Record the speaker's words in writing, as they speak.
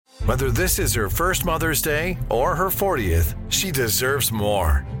Whether this is her first Mother's Day or her 40th, she deserves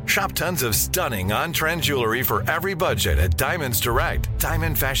more. Shop tons of stunning on-trend jewelry for every budget at Diamonds Direct.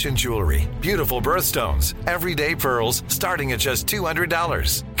 Diamond fashion jewelry, beautiful birthstones, everyday pearls starting at just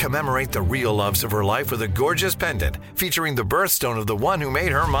 $200. Commemorate the real loves of her life with a gorgeous pendant featuring the birthstone of the one who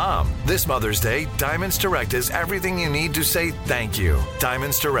made her mom. This Mother's Day, Diamonds Direct is everything you need to say thank you.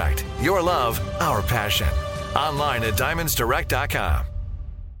 Diamonds Direct, your love, our passion. Online at diamondsdirect.com.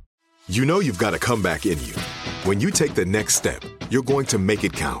 You know you've got a comeback in you. When you take the next step, you're going to make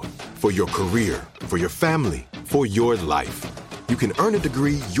it count. For your career, for your family, for your life. You can earn a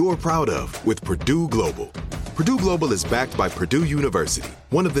degree you're proud of with Purdue Global. Purdue Global is backed by Purdue University,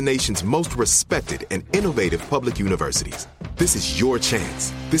 one of the nation's most respected and innovative public universities. This is your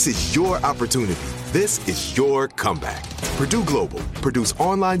chance. This is your opportunity. This is your comeback. Purdue Global, Purdue's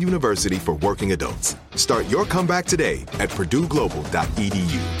online university for working adults. Start your comeback today at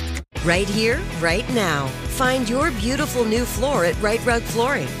purdueglobal.edu. Right here, right now. Find your beautiful new floor at Right Rug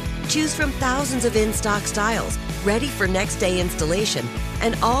Flooring. Choose from thousands of in-stock styles, ready for next day installation,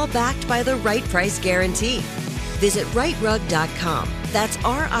 and all backed by the right price guarantee. Visit rightrug.com. That's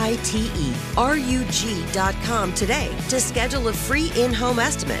RITERUG.com today to schedule a free in-home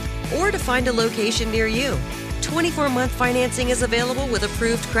estimate or to find a location near you. 24-month financing is available with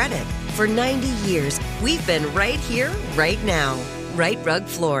approved credit. For 90 years, we've been right here, right now. Right Rug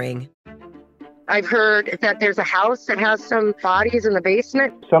Flooring. I've heard that there's a house that has some bodies in the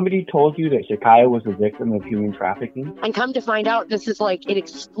basement. Somebody told you that Shacaiah was a victim of human trafficking? And come to find out, this is like, it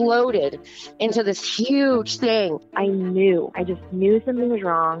exploded into this huge thing. I just knew something was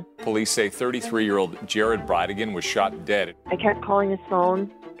wrong. Police say 33-year-old Jared Bridegan was shot dead. I kept calling his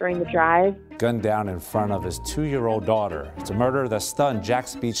phone during the drive. Gunned down in front of his 2-year-old daughter. It's a murder that stunned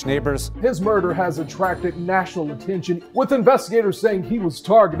Jack's Beach neighbors. His murder has attracted national attention, with investigators saying he was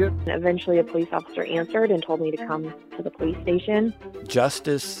targeted. Eventually, a police officer answered and told me to come to the police station.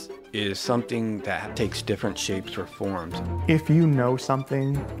 Justice is something that takes different shapes or forms. If you know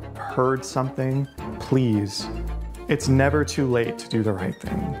something, heard something, please, it's never too late to do the right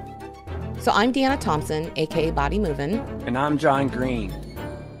thing. So I'm Deanna Thompson, aka Body Movin'. And I'm John Green.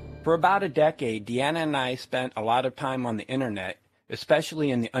 For about a decade, Deanna and I spent a lot of time on the internet, especially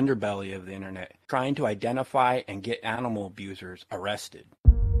in the underbelly of the internet, trying to identify and get animal abusers arrested.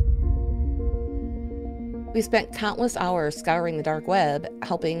 We spent countless hours scouring the dark web,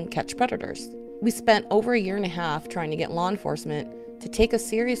 helping catch predators. We spent over a year and a half trying to get law enforcement to take us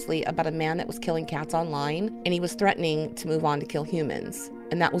seriously about a man that was killing cats online, and he was threatening to move on to kill humans,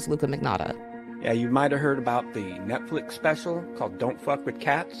 and that was Luca Magnotta. Yeah, you might have heard about the Netflix special called Don't Fuck with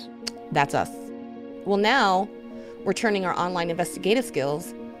Cats. That's us. Well, now we're turning our online investigative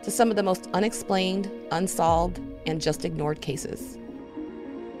skills to some of the most unexplained, unsolved, and just ignored cases.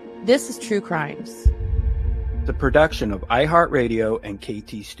 This is True Crimes. The production of iHeartRadio and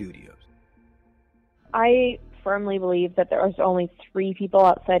KT Studios. I firmly believe that there was only 3 people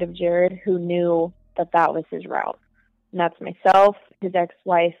outside of Jared who knew that that was his route. And that's myself, his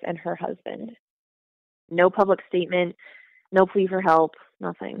ex-wife, and her husband. No public statement, no plea for help,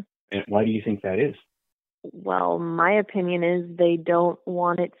 nothing. And why do you think that is? Well, my opinion is they don't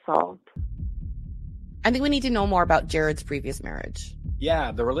want it solved. I think we need to know more about Jared's previous marriage.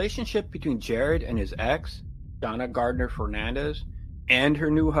 Yeah, the relationship between Jared and his ex, Donna Gardner Fernandez, and her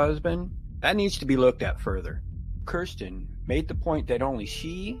new husband, that needs to be looked at further. Kirsten made the point that only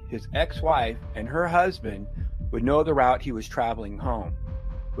she, his ex-wife, and her husband would know the route he was traveling home,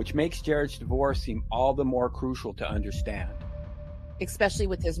 which makes Jared's divorce seem all the more crucial to understand. Especially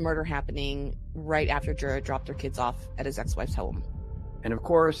with his murder happening right after Jared dropped their kids off at his ex-wife's home. And of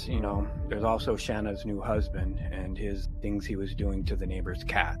course, there's also Shanna's new husband and his things he was doing to the neighbors'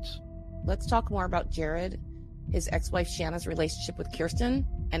 cats. Let's talk more about Jared, his ex-wife Shanna's relationship with Kirsten,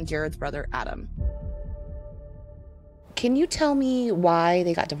 and Jared's brother Adam. Can you tell me why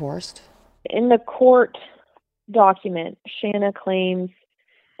they got divorced? In the court document, Shanna claims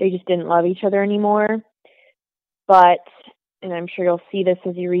they just didn't love each other anymore. But, and I'm sure you'll see this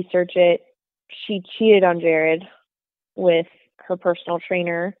as you research it, she cheated on Jared with her personal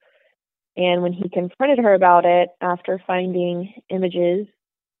trainer. And when he confronted her about it after finding images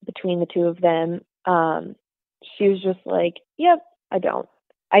between the two of them, she was just like, yep, I don't.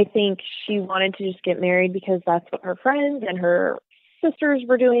 I think she wanted to just get married because that's what her friends and her sisters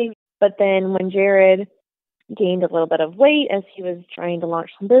were doing. But then when Jared gained a little bit of weight as he was trying to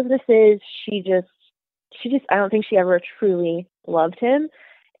launch some businesses, she just, I don't think she ever truly loved him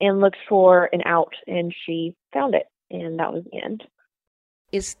and looked for an out, and she found it. And that was the end.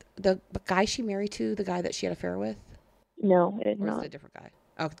 Is the guy she married to the guy that she had an affair with? No, it is or not. Is it a different guy?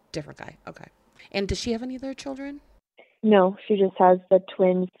 Oh, different guy. Okay. And does she have any other children? No, she just has the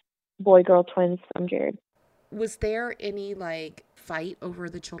twins, boy-girl twins from Jared. Was there any, like, fight over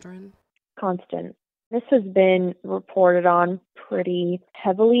the children? Constant. This has been reported on pretty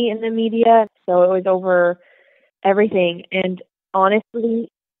heavily in the media, so it was over everything. And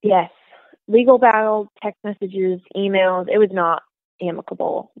honestly, yes, legal battle, text messages, emails, it was not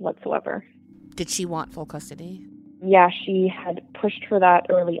amicable whatsoever. Did she want full custody? Yeah, she had pushed for that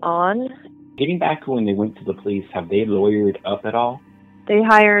early on. Getting back to when they went to the police, have they lawyered up at all? They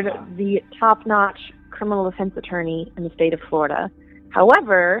hired the top-notch criminal defense attorney in the state of Florida.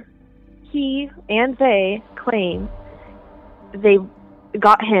 However, he and they claim they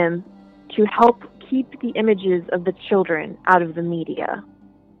got him to help keep the images of the children out of the media,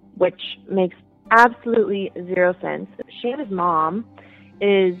 which makes absolutely zero sense. Shanna's mom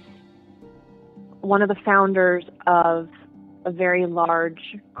is one of the founders of a very large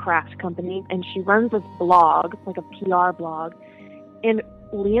craft company, and she runs this blog, like a PR blog, and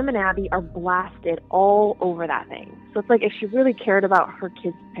Liam and Abby are blasted all over that thing. So it's like, if she really cared about her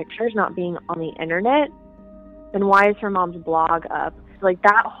kids' pictures not being on the internet, then why is her mom's blog up? Like,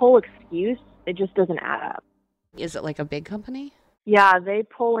 that whole excuse, it just doesn't add up. Is it like a big company? Yeah, they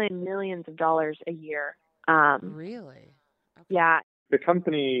pull in millions of dollars a year. Really? Okay. Yeah. The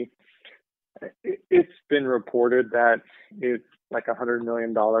company, it's been reported that it's like $100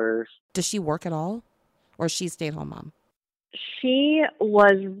 million. Does she work at all? Or is she a stay-at-home mom? She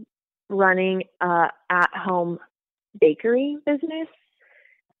was running a at-home bakery business.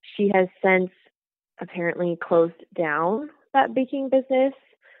 She has since apparently closed down that baking business.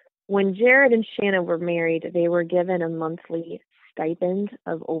 When Jared and Shanna were married, they were given a monthly stipend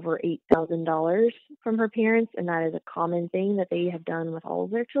of over $8,000 from her parents, and that is a common thing that they have done with all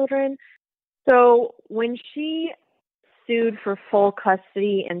of their children. So when she sued for full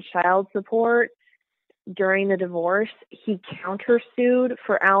custody and child support during the divorce, he countersued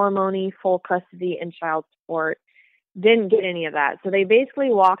for alimony, full custody, and child support. Didn't get any of that. So they basically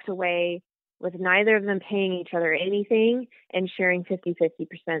walked away with neither of them paying each other anything and sharing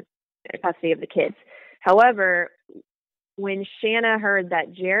 50-50% custody of the kids. However, when Shanna heard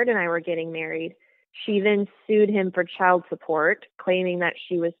that Jared and I were getting married, she then sued him for child support, claiming that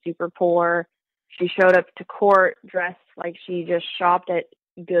she was super poor. She showed up to court dressed like she just shopped at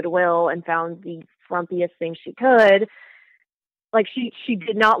Goodwill and found the frumpiest thing she could. Like, she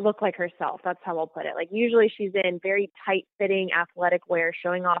did not look like herself. That's how I'll put it. Like, usually she's in very tight-fitting athletic wear,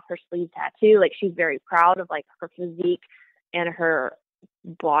 showing off her sleeve tattoo. Like, she's very proud of, like, her physique and her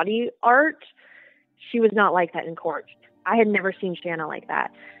body art. She was not like that in court. I had never seen Shanna like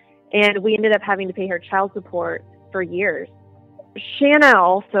that. And we ended up having to pay her child support for years. Shanna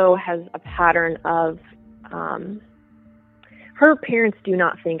also has a pattern of, her parents do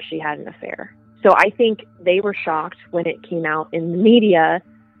not think she had an affair. So I think they were shocked when it came out in the media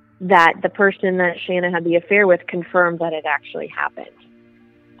that the person that Shanna had the affair with confirmed that it actually happened.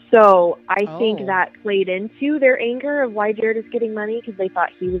 So I think that played into their anger of why Jared is getting money, because they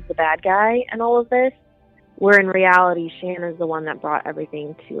thought he was the bad guy and all of this, where in reality, Shanna's the one that brought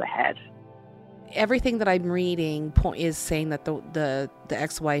everything to a head. Everything that I'm reading is saying that the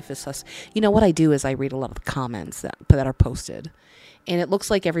ex-wife is You know what I do is I read a lot of the comments that are posted. And it looks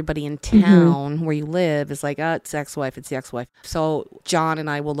like everybody in town where you live is like, it's the ex-wife, it's the ex-wife. So John and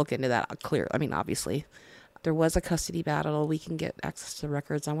I will look into that clear. I mean, obviously, there was a custody battle. We can get access to the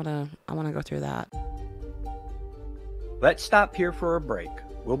records. I wanna go through that. Let's stop here for a break.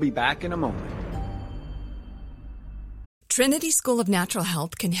 We'll be back in a moment. Trinity School of Natural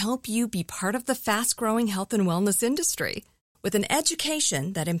Health can help you be part of the fast-growing health and wellness industry. With an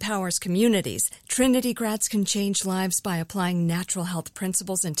education that empowers communities, Trinity grads can change lives by applying natural health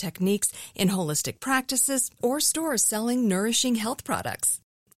principles and techniques in holistic practices or stores selling nourishing health products.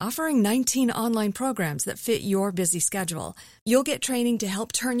 Offering 19 online programs that fit your busy schedule, you'll get training to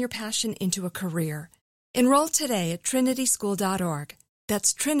help turn your passion into a career. Enroll today at trinityschool.org.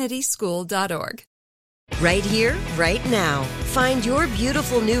 That's trinityschool.org. Right here, right now. Find your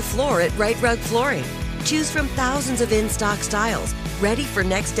beautiful new floor at Right Rug Flooring. Choose from thousands of in-stock styles, ready for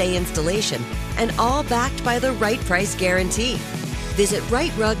next day installation, and all backed by the right price guarantee. Visit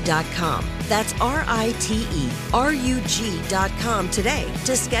rightrug.com. That's RITERUG.com today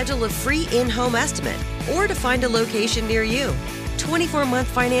to schedule a free in-home estimate or to find a location near you. 24-month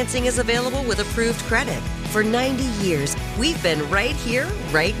financing is available with approved credit. For 90 years, we've been right here,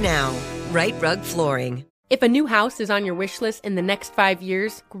 right now. Right Rug Flooring. If a new house is on your wish list in the next 5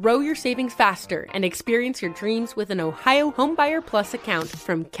 years, grow your savings faster and experience your dreams with an Ohio Homebuyer Plus account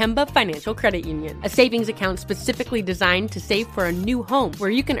from Kemba Financial Credit Union. A savings account specifically designed to save for a new home where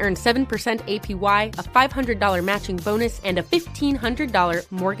you can earn 7% APY, a $500 matching bonus, and a $1,500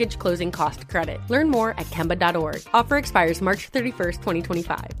 mortgage closing cost credit. Learn more at Kemba.org. Offer expires March 31st,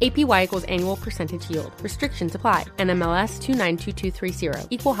 2025. APY equals annual percentage yield. Restrictions apply. NMLS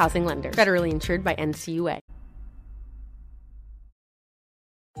 292230. Equal housing lender. Federally insured by NCUA.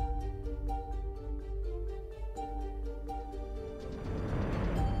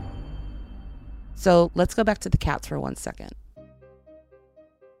 So let's go back to the cats for 1 second.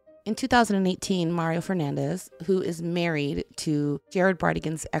 In 2018, Mario Fernandez, who is married to Jared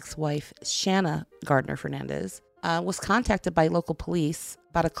Bridegan's ex-wife, Shanna Gardner Fernandez, was contacted by local police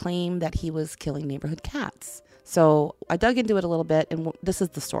about a claim that he was killing neighborhood cats. So I dug into it a little bit, and this is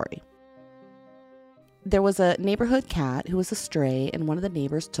the story. There was a neighborhood cat who was a stray, and one of the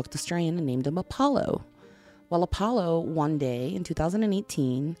neighbors took the stray in and named him Apollo. Well, Apollo, one day in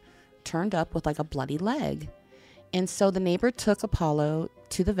 2018, turned up with like a bloody leg. And so the neighbor took Apollo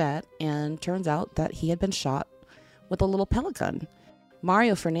to the vet, and turns out that he had been shot with a little pellet gun.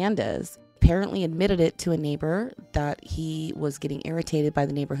 Mario Fernandez apparently admitted it to a neighbor that he was getting irritated by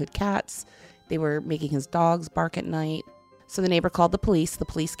the neighborhood cats. They were making his dogs bark at night. So the neighbor called the police. The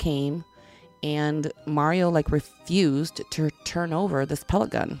police came, and Mario refused to turn over this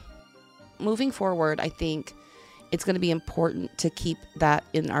pellet gun. Moving forward, I think it's going to be important to keep that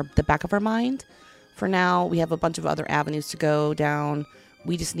in the back of our mind. For now, we have a bunch of other avenues to go down.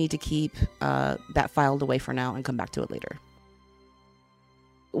 We just need to keep that filed away for now and come back to it later.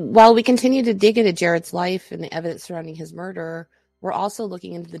 While we continue to dig into Jared's life and the evidence surrounding his murder, we're also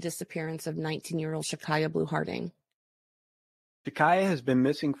looking into the disappearance of 19-year-old Shacaiah Blue Harding. Shacaiah has been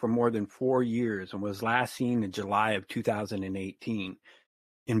missing for more than 4 years and was last seen in July of 2018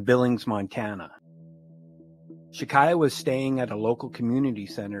 in Billings, Montana. Shacaiah was staying at a local community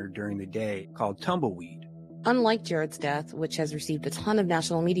center during the day called Tumbleweed. Unlike Jared's death, which has received a ton of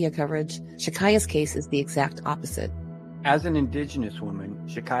national media coverage, Shacaiah's case is the exact opposite. As an Indigenous woman,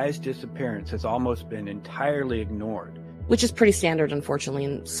 Shacaiah's disappearance has almost been entirely ignored. Which is pretty standard, unfortunately,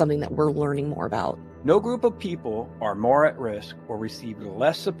 and something that we're learning more about. No group of people are more at risk or receive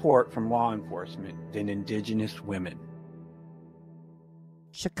less support from law enforcement than Indigenous women.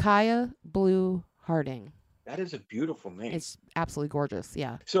 Shacaiah Blue Harding. That is a beautiful name. It's absolutely gorgeous,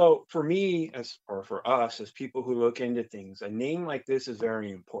 yeah. So for me, or for us as people who look into things, a name like this is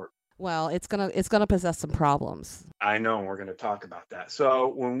very important. Well, it's gonna possess some problems. I know, and we're gonna talk about that. So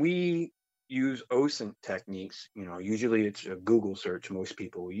when we use OSINT techniques, usually it's a Google search most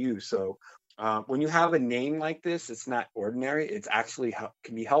people will use. So when you have a name like this, it's not ordinary. It's actually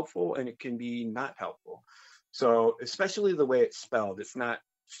can be helpful and it can be not helpful. So especially the way it's spelled, it's not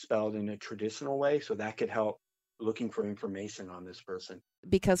spelled in a traditional way, so that could help looking for information on this person.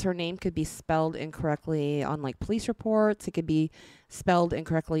 Because her name could be spelled incorrectly on police reports. It could be spelled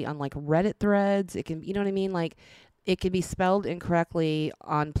incorrectly on Reddit threads. It can, you know what I mean? It could be spelled incorrectly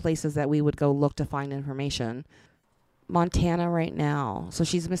on places that we would go look to find information. Montana right now. So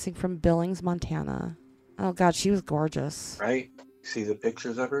she's missing from Billings, Montana. Oh God, she was gorgeous. Right? See the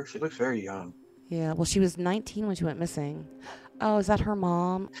pictures of her? She looks very young. Yeah, well, she was 19 when she went missing. Oh, is that her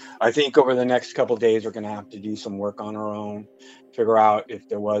mom? I think over the next couple of days, we're going to have to do some work on our own, figure out if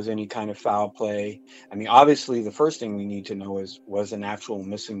there was any kind of foul play. I mean, obviously, the first thing we need to know is, was an actual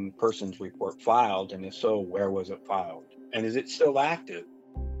missing persons report filed? And if so, where was it filed? And is it still active?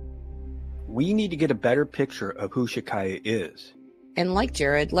 We need to get a better picture of who Shacaiah is. And like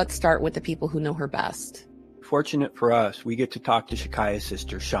Jared, let's start with the people who know her best. Fortunate for us, we get to talk to Shacaiah's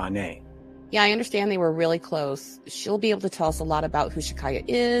sister, Shanae. Yeah, I understand they were really close. She'll be able to tell us a lot about who Shacaiah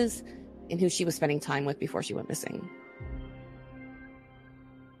is and who she was spending time with before she went missing.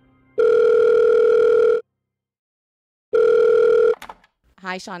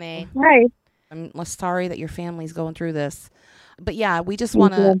 Hi, Shanae. Hi. I'm sorry that your family's going through this, but yeah, we just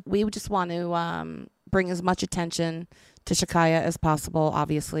want to bring as much attention to Shacaiah as possible.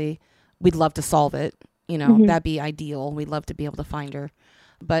 Obviously, we'd love to solve it. That'd be ideal. We'd love to be able to find her.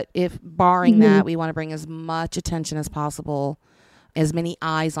 But if barring that, we want to bring as much attention as possible, as many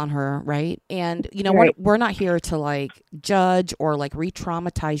eyes on her, right? And, right. we're not here to judge or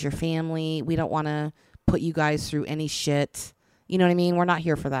re-traumatize your family. We don't want to put you guys through any shit. You know what I mean? We're not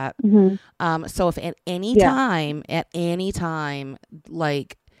here for that. So if at any time,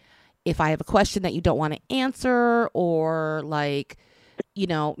 if I have a question that you don't want to answer, or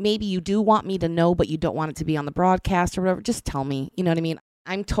maybe you do want me to know, but you don't want it to be on the broadcast or whatever, just tell me. You know what I mean?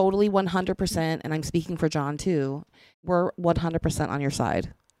 I'm totally 100%, and I'm speaking for John too. We're 100% on your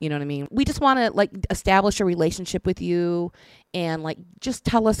side. You know what I mean? We just want to like establish a relationship with you and like just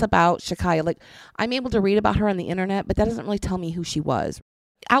tell us about Shacaiah. Like I'm able to read about her on the internet, but that doesn't really tell me who she was.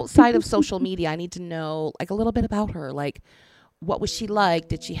 Outside of social media, I need to know like a little bit about her. Like what was she like?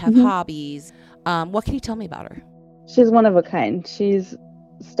 Did she have hobbies? What can you tell me about her? She's one of a kind. She's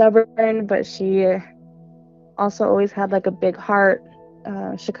stubborn, but she also always had like a big heart.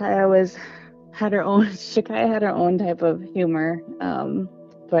 Shacaiah had her own type of humor,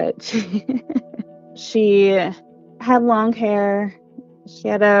 but she had long hair. She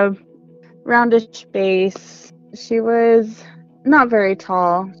had a roundish face. She was not very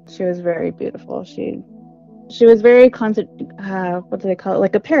tall. She was very beautiful. She was very what do they call it?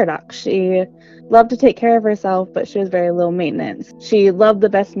 Like a paradox. She loved to take care of herself, but she was very low maintenance. She loved the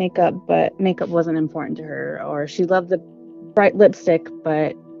best makeup, but makeup wasn't important to her. Or she loved the bright lipstick,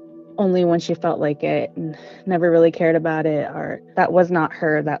 but only when she felt like it, and never really cared about it. Or that was not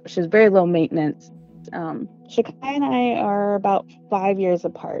her. That she was very low maintenance. Shacaiah and I are about 5 years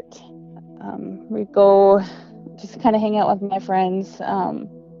apart. We go just kind of hang out with my friends.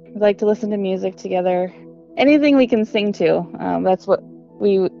 We like to listen to music together. Anything we can sing to. That's what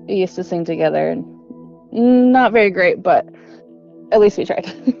we used to sing together. Not very great, but at least we tried.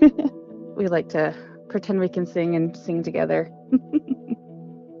 We like to pretend we can sing and sing together.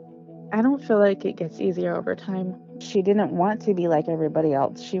 I don't feel like it gets easier over time. She didn't want to be like everybody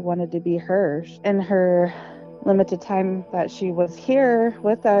else. She wanted to be her. In her limited time that she was here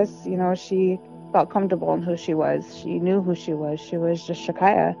with us, you know, she felt comfortable in who she was. She knew who she was. She was just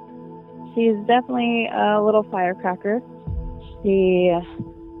Shacaiah. She's definitely a little firecracker. She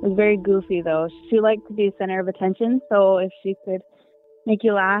was very goofy, though. She liked to be center of attention, so if she could make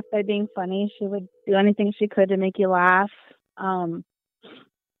you laugh by being funny, she would do anything she could to make you laugh.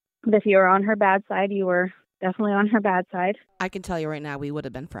 But if you were on her bad side, you were definitely on her bad side. I can tell you right now, we would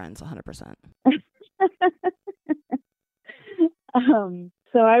have been friends 100%.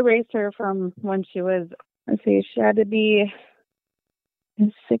 So I raised her from when she was, she had to be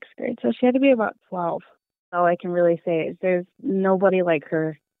in 6th grade. So she had to be about 12. All I can really say is there's nobody like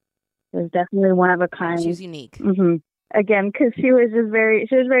her. There's definitely one of a kind. She's unique. Mm-hmm. Again, because she was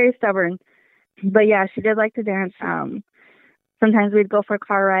very stubborn. But yeah, she did like to dance. Sometimes we'd go for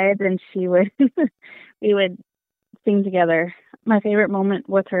car rides and we would sing together. My favorite moment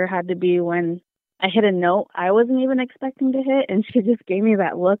with her had to be when I hit a note I wasn't even expecting to hit, and she just gave me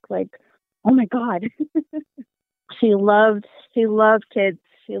that look like, oh my God. She loved kids.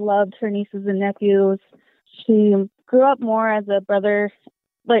 She loved her nieces and nephews. She grew up more as a brother,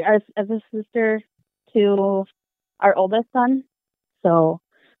 like as a sister to our oldest son. So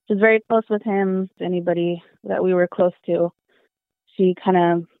she was very close with him. Anybody that we were close to, she kind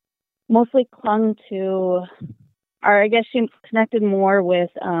of mostly clung to, or I guess she connected more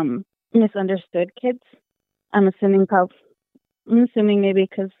with misunderstood kids. I'm assuming maybe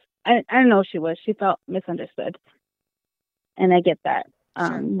because I don't know, she felt misunderstood. And I get that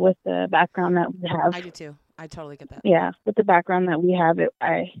with the background that we have. I do too. I totally get that. Yeah, with the background that we have,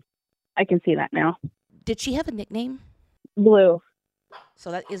 I can see that now. Did she have a nickname? Blue.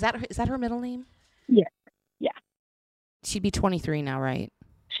 So is that her middle name? Yeah. She'd be 23 now, right?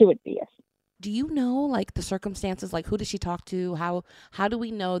 She would be, yes. Do you know like the circumstances? Like who did she talk to? How do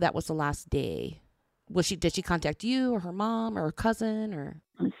we know that was the last day? Did she contact you or her mom or her cousin or?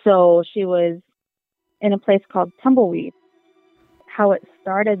 So she was in a place called Tumbleweed. How it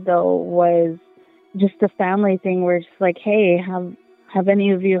started though was just a family thing where it's just like, hey, have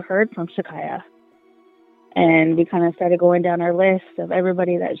any of you heard from Shacaiah? And we kind of started going down our list of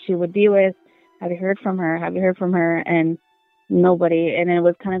everybody that she would be with. Have you heard from her? Have you heard from her? And nobody. And it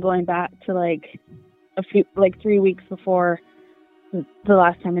was kind of going back to like 3 weeks before the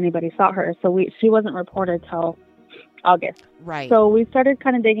last time anybody saw her. So she wasn't reported till August. Right. So we started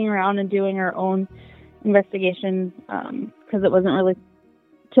kind of digging around and doing our own investigation because it wasn't really,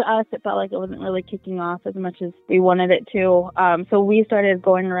 to us, it felt like it wasn't really kicking off as much as we wanted it to. So we started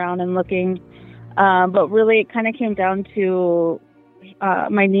going around and looking. But really it kind of came down to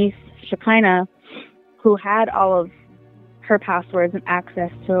my niece, Shacaiah, who had all of her passwords and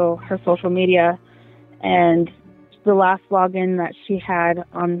access to her social media. And the last login that she had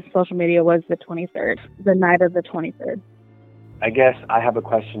on social media was the 23rd, the night of the 23rd. I guess I have a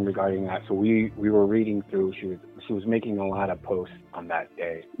question regarding that. So we were reading through, she was making a lot of posts on that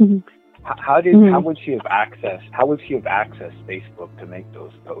day. Mm-hmm. How would she have accessed Facebook to make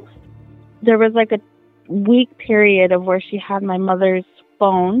those posts? There was like a week period of where she had my mother's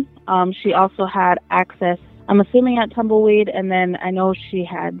phone. She also had access I'm assuming at Tumbleweed, and then I know she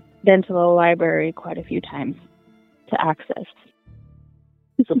had been to the library quite a few times to access.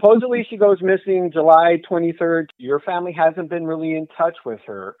 Supposedly she goes missing July 23rd. Your family hasn't been really in touch with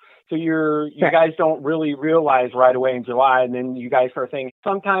her. So you guys don't really realize right away in July, and then you guys start saying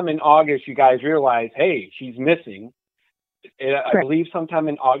sometime in August you guys realize, hey, she's missing. I believe sometime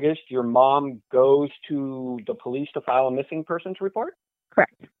in August your mom goes to the police to file a missing persons report?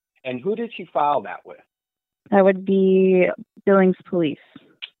 Correct. And who did she file that with? That would be Billings Police.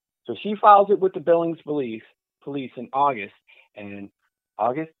 So she files it with the Billings Police in August, and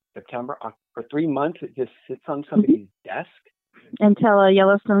August, September, for 3 months it just sits on somebody's desk? Until a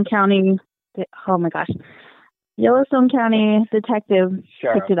Yellowstone County detective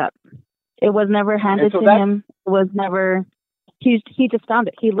picked it up. It was never handed to him. It was never, he just found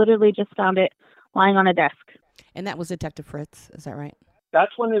it. He literally just found it lying on a desk. And that was Detective Fritz, is that right?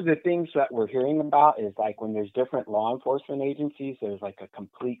 That's one of the things that we're hearing about is like when there's different law enforcement agencies, there's like a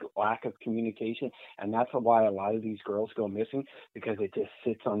complete lack of communication. And that's why a lot of these girls go missing, because it just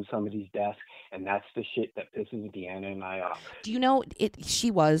sits on somebody's desk. And that's the shit that pisses Deanna and I off. Do you know,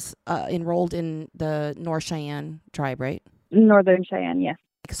 she was enrolled in the North Cheyenne tribe, right? Northern Cheyenne, yes.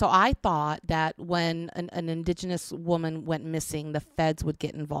 So I thought that when an indigenous woman went missing, the feds would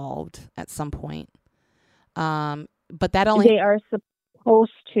get involved at some point. But that only... They are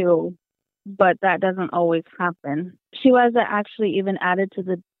supposed to, but that doesn't always happen. She wasn't actually even added to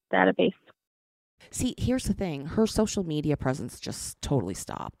the database. See, here's the thing. Her social media presence just totally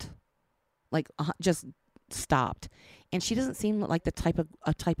stopped. Like, just stopped. And she doesn't seem like the type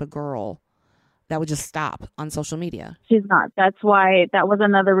of girl that would just stop on social media. She's not. That's why, that was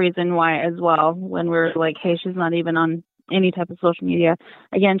another reason why as well, when we were like, hey, she's not even on any type of social media.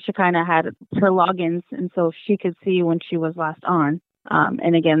 Again, she kind of had her logins, and so she could see when she was last on.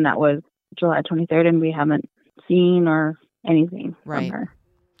 And again, that was July 23rd, and we haven't seen or anything from her.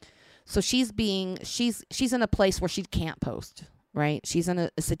 So she's in a place where she can't post, right? She's in a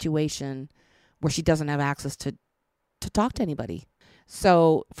situation where she doesn't have access to talk to anybody.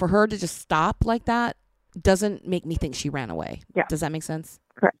 So for her to just stop like that doesn't make me think she ran away. Yeah. Does that make sense?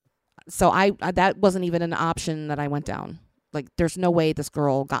 Correct. So I that wasn't even an option that I went down. Like, there's no way this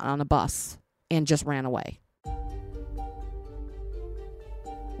girl got on a bus and just ran away.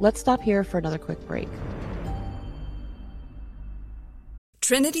 Let's stop here for another quick break.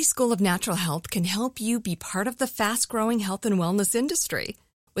 Trinity School of Natural Health can help you be part of the fast-growing health and wellness industry.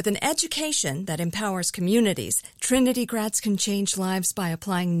 With an education that empowers communities, Trinity grads can change lives by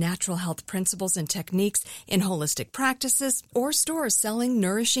applying natural health principles and techniques in holistic practices or stores selling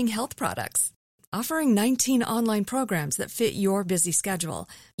nourishing health products. Offering 19 online programs that fit your busy schedule,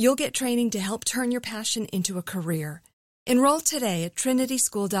 you'll get training to help turn your passion into a career. Enroll today at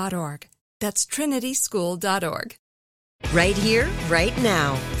trinityschool.org. That's trinityschool.org. Right here, right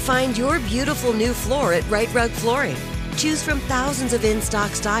now. Find your beautiful new floor at Right Rug Flooring. Choose from thousands of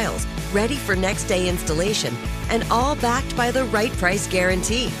in-stock styles, ready for next day installation, and all backed by the right price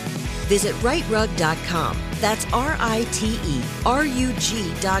guarantee. Visit rightrug.com. That's RITERUG.com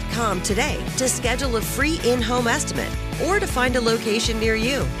today to schedule a free in-home estimate or to find a location near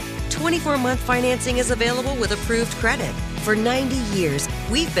you. 24-month financing is available with approved credit. For 90 years,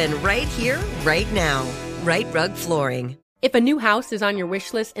 we've been right here, right now. Right Rug Flooring. If a new house is on your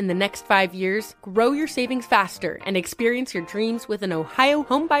wish list in the next 5 years, grow your savings faster and experience your dreams with an Ohio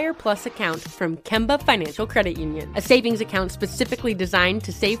Homebuyer Plus account from Kemba Financial Credit Union. A savings account specifically designed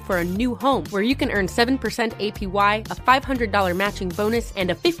to save for a new home, where you can earn 7% APY, a $500 matching bonus,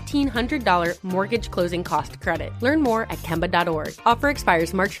 and a $1,500 mortgage closing cost credit. Learn more at Kemba.org. Offer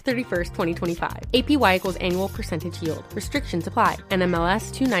expires March 31st, 2025. APY equals annual percentage yield. Restrictions apply.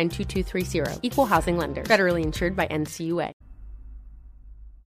 NMLS 292230. Equal housing lender. Federally insured by NCUA.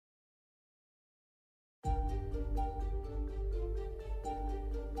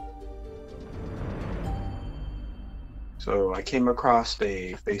 So I came across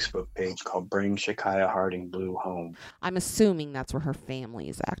a Facebook page called Bring Shacaiah Harding Blue Home. I'm assuming that's where her family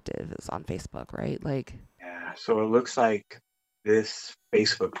is active, is on Facebook, right? Like, yeah. So it looks like this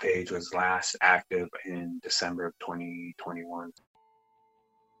Facebook page was last active in December of 2021.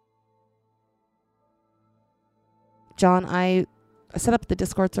 John, I set up the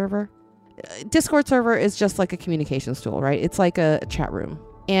Discord server. Discord server is just like a communications tool, right? It's like a chat room.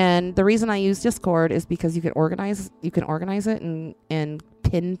 And the reason I use Discord is because you can organize it and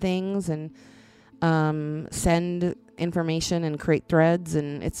pin things and send information and create threads,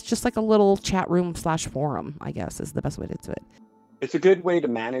 and it's just like a little chat room / forum, I guess, is the best way to do it. It's a good way to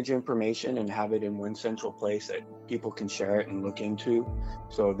manage information and have it in one central place that people can share it and look into.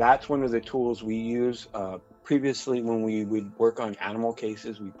 So that's one of the tools we use. Previously, when we would work on animal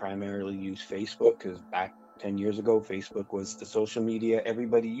cases, we primarily used Facebook because back 10 years ago, Facebook was the social media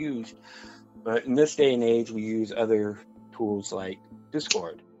everybody used. But in this day and age, we use other tools like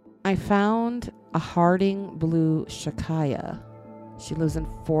Discord. I found a Harding Blue Shacaiah. She lives in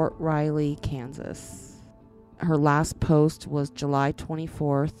Fort Riley, Kansas. Her last post was July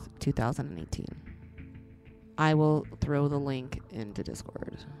 24th, 2018. I will throw the link into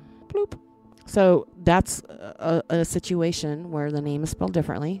Discord. Bloop. So that's a situation where the name is spelled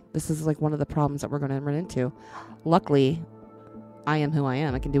differently. This is like one of the problems that we're going to run into. Luckily, I am who I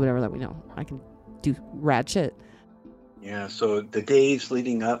am. I can do whatever that we know. I can do rad shit. Yeah, so the days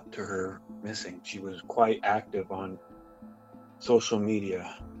leading up to her missing, she was quite active on social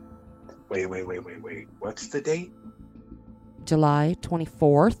media. Wait. What's the date? July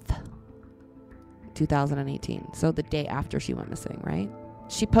 24th, 2018. So the day after she went missing, right?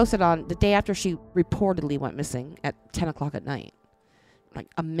 She posted on the day after she reportedly went missing at 10 o'clock at night. Like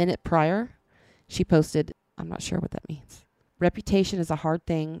a minute prior, she posted, I'm not sure what that means. Reputation is a hard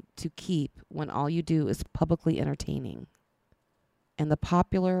thing to keep when all you do is publicly entertaining. And the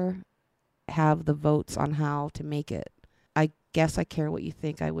popular have the votes on how to make it. I guess I care what you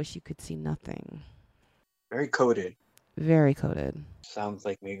think. I wish you could see nothing. Very coded. Very coded. Sounds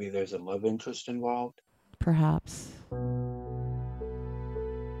like maybe there's a love interest involved. Perhaps.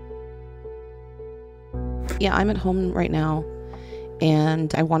 Yeah, I'm at home right now,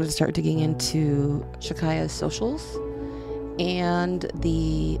 and I wanted to start digging into Shacaiah's socials and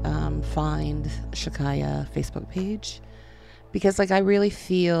the Find Shacaiah Facebook page, because like I really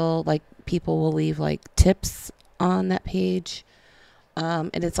feel like people will leave like tips on that page,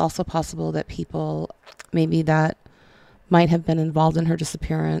 and it's also possible that people maybe that might have been involved in her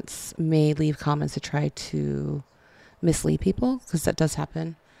disappearance may leave comments to try to mislead people, because that does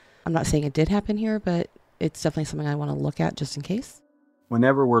happen. I'm not saying it did happen here, but it's definitely something I want to look at just in case.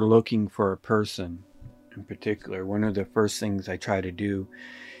 Whenever we're looking for a person in particular, one of the first things I try to do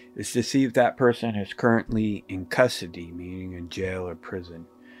is to see if that person is currently in custody, meaning in jail or prison.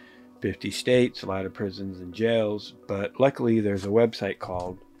 50 states, a lot of prisons and jails, but luckily there's a website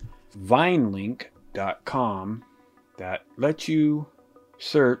called vinelink.com that lets you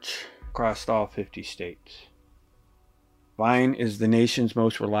search across all 50 states. Vine is the nation's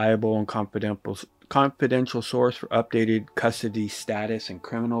most reliable and confidential source for updated custody status and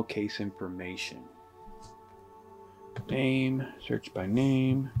criminal case information. Name, search by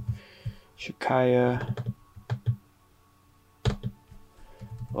name, Shacaiah,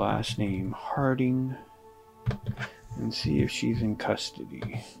 last name Harding, and see if she's in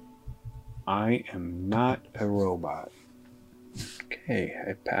custody. I am not a robot. Okay,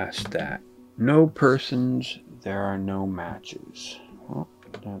 I passed that. No persons, there are no matches. Well,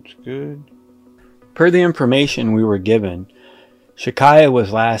 that's good. Per the information we were given, Shacaiah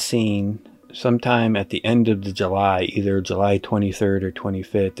was last seen sometime at the end of July, either July 23rd or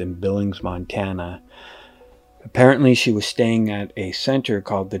 25th in Billings, Montana. Apparently she was staying at a center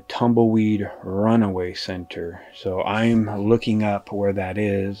called the Tumbleweed Runaway Center. So I'm looking up where that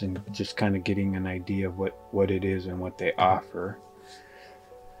is and just kind of getting an idea of what it is and what they offer.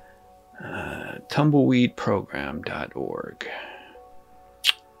 Tumbleweedprogram.org.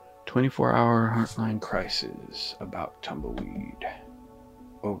 24-hour hotline crisis about tumbleweed.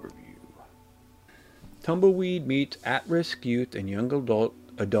 Overview. Tumbleweed meets at-risk youth and young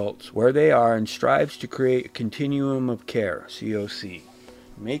adults where they are and strives to create a continuum of care, COC,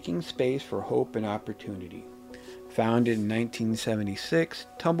 making space for hope and opportunity. Founded in 1976,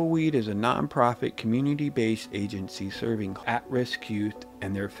 Tumbleweed is a nonprofit community-based agency serving at-risk youth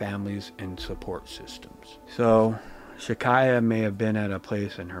and their families and support systems. So, Shacaiah may have been at a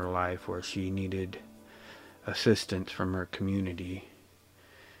place in her life where she needed assistance from her community.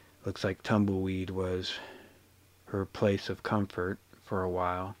 Looks like Tumbleweed was her place of comfort for a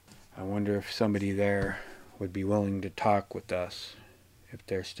while. I wonder if somebody there would be willing to talk with us, if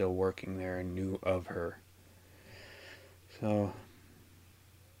they're still working there and knew of her. So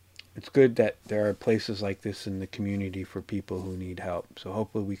it's good that there are places like this in the community for people who need help. So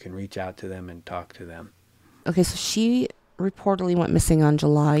hopefully we can reach out to them and talk to them. Okay, so she reportedly went missing on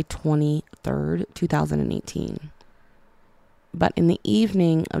July 23rd, 2018. But in the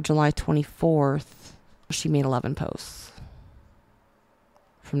evening of July 24th, she made 11 posts.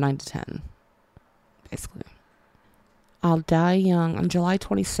 From 9 to 10, basically. I'll die young. On July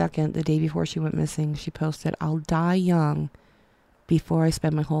 22nd, the day before she went missing, she posted, I'll die young before I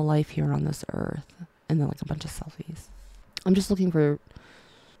spend my whole life here on this earth. And then like a bunch of selfies. I'm just looking for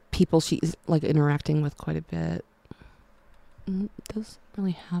people she's like interacting with quite a bit. Doesn't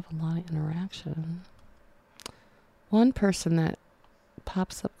really have a lot of interaction. One person that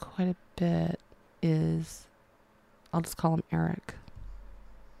pops up quite a bit is, I'll just call him Eric.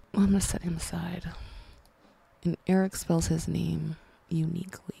 Well, I'm going to set him aside. And Eric spells his name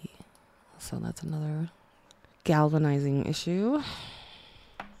uniquely. So that's another galvanizing issue.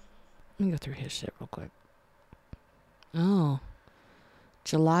 Let me go through his shit real quick. Oh,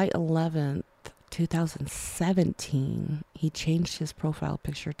 July 11th, 2017, he changed his profile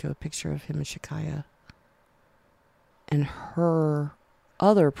picture to a picture of him and Shacaiah. And her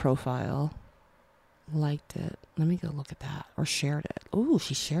other profile liked it. Let me go look at that. Or shared it. Ooh,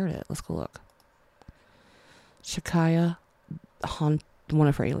 she shared it. Let's go look. Shacaiah, one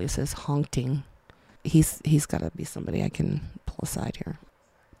of her aliases, Haunting. He's got to be somebody I can pull aside here.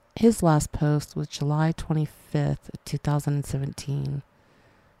 His last post was July 25th, 2017.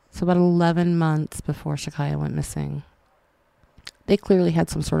 So about 11 months before Shacaiah went missing. They clearly had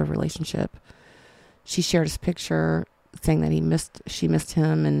some sort of relationship. She shared his picture saying that she missed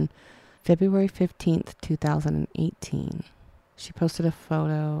him in February 15th, 2018. She posted a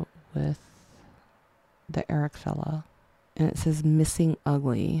photo with the Eric fella. And it says missing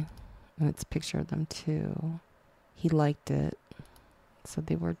ugly. And it's a picture of them too. He liked it. So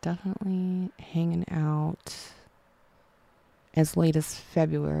they were definitely hanging out as late as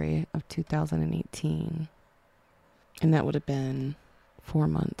February of 2018. And that would have been 4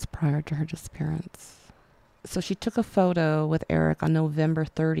 months prior to her disappearance. So she took a photo with Eric on November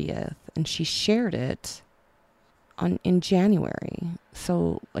 30th and she shared it in January.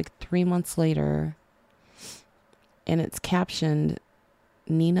 So like 3 months later. And it's captioned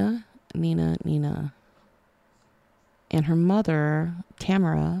Nina. And her mother,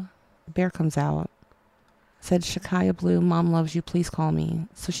 Tamara, Bear comes out, said, Shacaiah Blue, Mom loves you, please call me.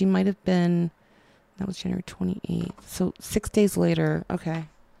 So she might have been, that was January 28th. So 6 days later, okay.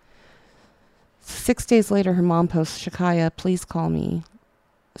 6 days later, her mom posts, Shacaiah, please call me.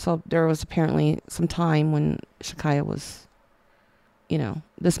 So there was apparently some time when Shacaiah was,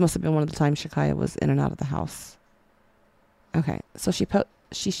 this must have been one of the times Shacaiah was in and out of the house. Okay, so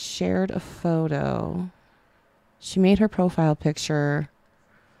she shared a photo. She made her profile picture,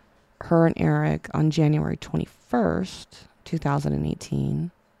 her and Eric, on January 21st,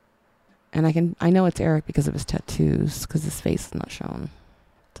 2018. And I know it's Eric because of his tattoos, because his face is not shown.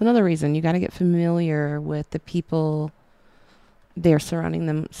 It's another reason you got to get familiar with the people they're surrounding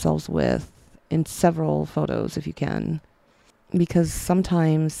themselves with in several photos if you can. Because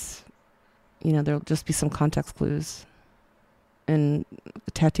sometimes, there'll just be some context clues. And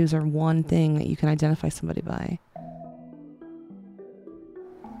the tattoos are one thing that you can identify somebody by.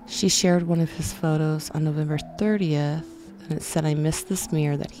 She shared one of his photos on November 30th, and it said, I missed the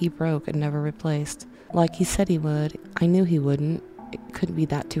smear that he broke and never replaced. Like he said he would. I knew he wouldn't. It couldn't be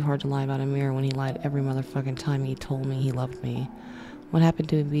that too hard to lie about a mirror when he lied every motherfucking time he told me he loved me. What happened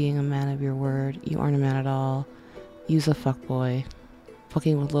to being a man of your word? You aren't a man at all. You's a fuckboy.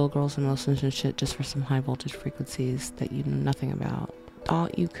 Fucking with little girls' emotions and shit just for some high voltage frequencies that you know nothing about.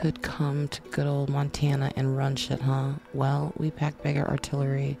 Thought you could come to good old Montana and run shit, huh? Well, we packed bigger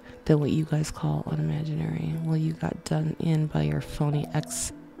artillery than what you guys call unimaginary. Well, you got done in by your phony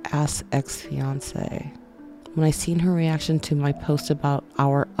ex-fiance. When I seen her reaction to my post about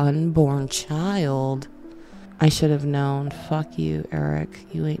our unborn child, I should have known. Fuck you, Eric.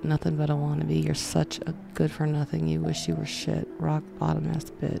 You ain't nothing but a wannabe. You're such a good for nothing. You wish you were shit. Rock bottom ass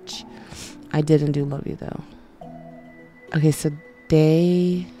bitch. I didn't do love you though. Okay, so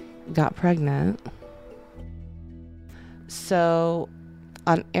they got pregnant. So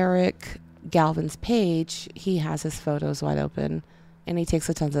on Eric Galvin's page, he has his photos wide open and he takes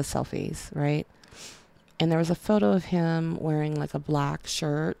a tons of selfies, right? And there was a photo of him wearing like a black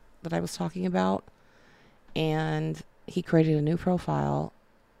shirt that I was talking about. And he created a new profile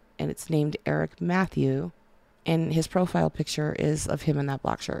and it's named Eric Matthew. And his profile picture is of him in that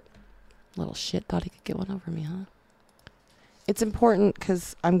black shirt. Little shit thought he could get one over me, huh? It's important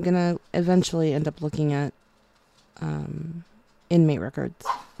because I'm going to eventually end up looking at inmate records,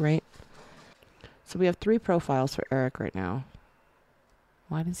 right? So we have 3 profiles for Eric right now.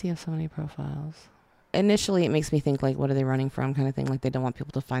 Why does he have so many profiles? Initially, it makes me think, like, what are they running from kind of thing? Like, they don't want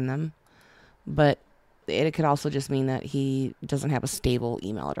people to find them. But it could also just mean that he doesn't have a stable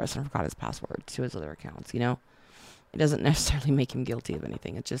email address and forgot his password to his other accounts, It doesn't necessarily make him guilty of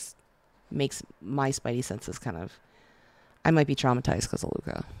anything. It just makes my spidey senses kind of... I might be traumatized because of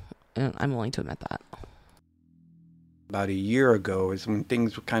Luca. And I'm willing to admit that. About a year ago is when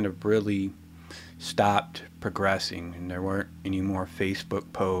things kind of really stopped progressing and there weren't any more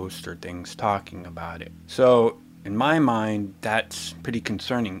Facebook posts or things talking about it. So in my mind, that's pretty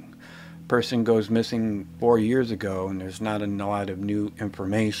concerning. person goes missing 4 years ago and there's not a lot of new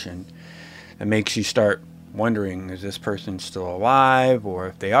information, it makes you start wondering, is this person still alive? Or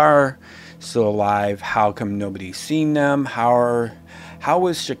if they are still alive, how come nobody's seen them? How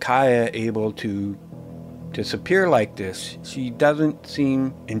was Shacaiah able to disappear like this? She doesn't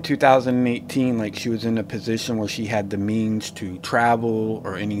seem in 2018 like she was in a position where she had the means to travel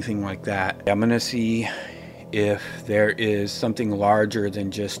or anything like that. I'm gonna see if there is something larger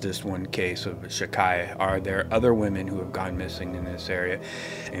than just this one case of Shacaiah. Are there other women who have gone missing in this area?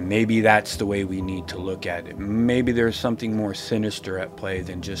 And maybe that's the way we need to look at it. Maybe there's something more sinister at play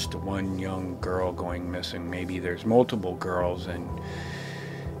than just one young girl going missing. Maybe there's multiple girls, and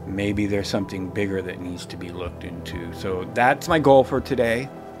maybe there's something bigger that needs to be looked into. So that's my goal for today.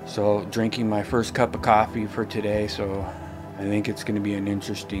 So drinking my first cup of coffee for today. So I think it's going to be an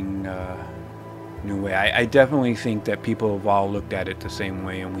interesting new way. I definitely think that people have all looked at it the same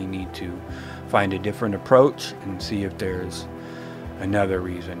way, and we need to find a different approach and see if there's another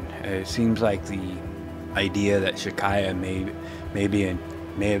reason. It seems like the idea that Shacaiah may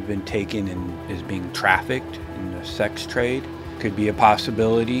have been taken and is being trafficked in the sex trade could be a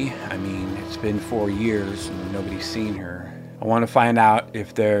possibility. I mean, it's been 4 years and nobody's seen her. I want to find out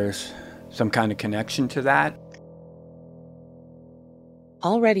if there's some kind of connection to that.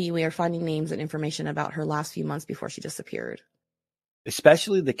 Already, we are finding names and information about her last few months before she disappeared.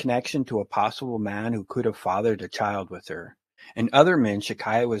 Especially the connection to a possible man who could have fathered a child with her, and other men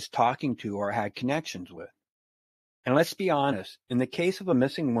Shacaiah was talking to or had connections with. And let's be honest, in the case of a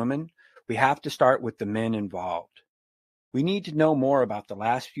missing woman, we have to start with the men involved. We need to know more about the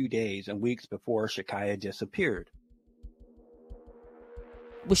last few days and weeks before Shacaiah disappeared.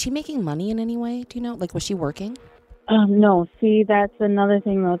 Was she making money in any way? Do you know? Like, was she working? No. See, that's another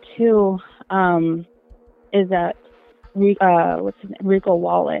thing though too. Is that Rico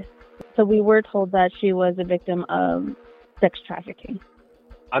Wallace? So we were told that she was a victim of sex trafficking.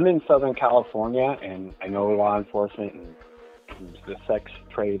 I'm in Southern California, and I know law enforcement and the sex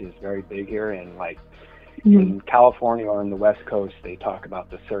trade is very big here. And like in California or on the West Coast, they talk about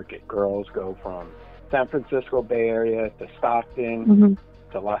the circuit. Girls go from San Francisco Bay Area to Stockton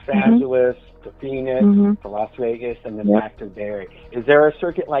to Los Angeles to Phoenix to Las Vegas, and then back to the Bay Area. Is there a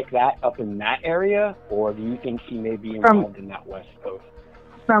circuit like that up in that area, or do you think she may be involved in that West Coast?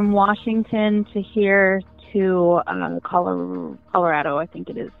 From Washington to here to Colorado, I think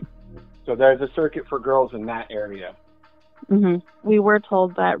it is. So there's a circuit for girls in that area. We were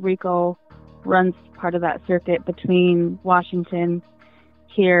told that Rico runs part of that circuit between Washington,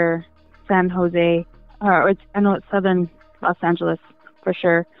 here, San Jose, I know it's Southern Los Angeles for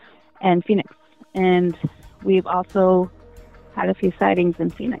sure, and Phoenix. And we've also had a few sightings in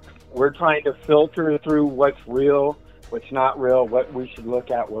Phoenix. We're trying to filter through what's real, what's not real, what we should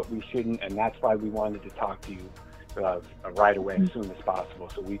look at, what we shouldn't, and that's why we wanted to talk to you right away as soon as possible,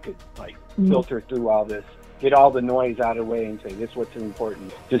 so we could filter through all this, get all the noise out of the way, and say this is what's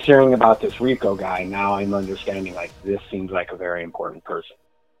important. Just hearing about this Rico guy, now I'm understanding this seems like a very important person.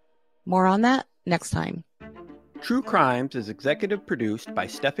 More on that next time. True Crimes is executive produced by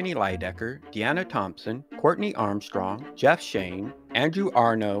Stephanie Leidecker, Deanna Thompson, Courtney Armstrong, Jeff Shane, Andrew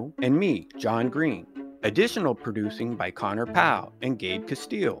Arno, and me, John Green. Additional producing by Connor Powell and Gabe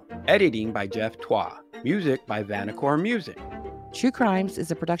Castile. Editing by Jeff Twa. Music by Vanacore Music. True Crimes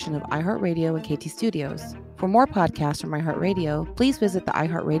is a production of iHeartRadio and KT Studios. For more podcasts from iHeartRadio, please visit the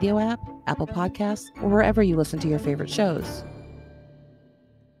iHeartRadio app, Apple Podcasts, or wherever you listen to your favorite shows.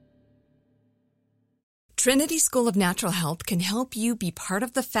 Trinity School of Natural Health can help you be part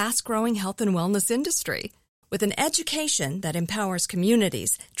of the fast-growing health and wellness industry. With an education that empowers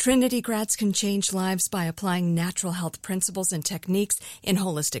communities, Trinity grads can change lives by applying natural health principles and techniques in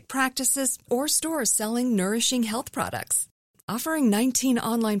holistic practices or stores selling nourishing health products. Offering 19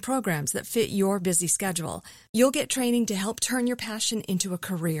 online programs that fit your busy schedule, you'll get training to help turn your passion into a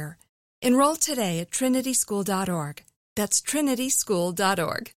career. Enroll today at trinityschool.org. That's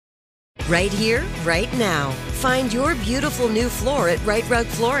trinityschool.org. Right here, right now. Find your beautiful new floor at Right Rug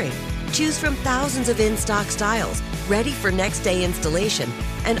Flooring. Choose from thousands of in-stock styles, ready for next day installation,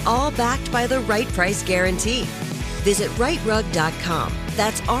 and all backed by the right price guarantee. Visit rightrug.com.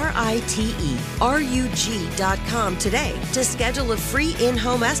 That's RITERUG.com today to schedule a free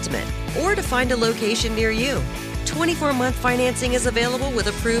in-home estimate or to find a location near you. 24-month financing is available with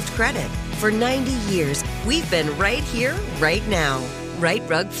approved credit. For 90 years, we've been right here, right now. Right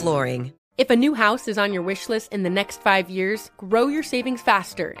Rug Flooring. If a new house is on your wish list in the next 5 years, grow your savings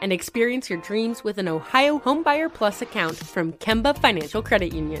faster and experience your dreams with an Ohio Homebuyer Plus account from Kemba Financial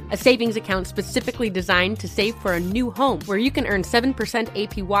Credit Union. A savings account specifically designed to save for a new home, where you can earn 7%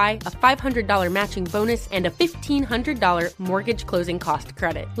 APY, a $500 matching bonus, and a $1,500 mortgage closing cost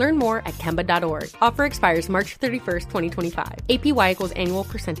credit. Learn more at Kemba.org. Offer expires March 31st, 2025. APY equals annual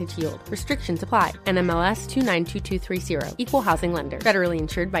percentage yield. Restrictions apply. NMLS 292230. Equal housing lender. Federally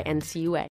insured by NCUA.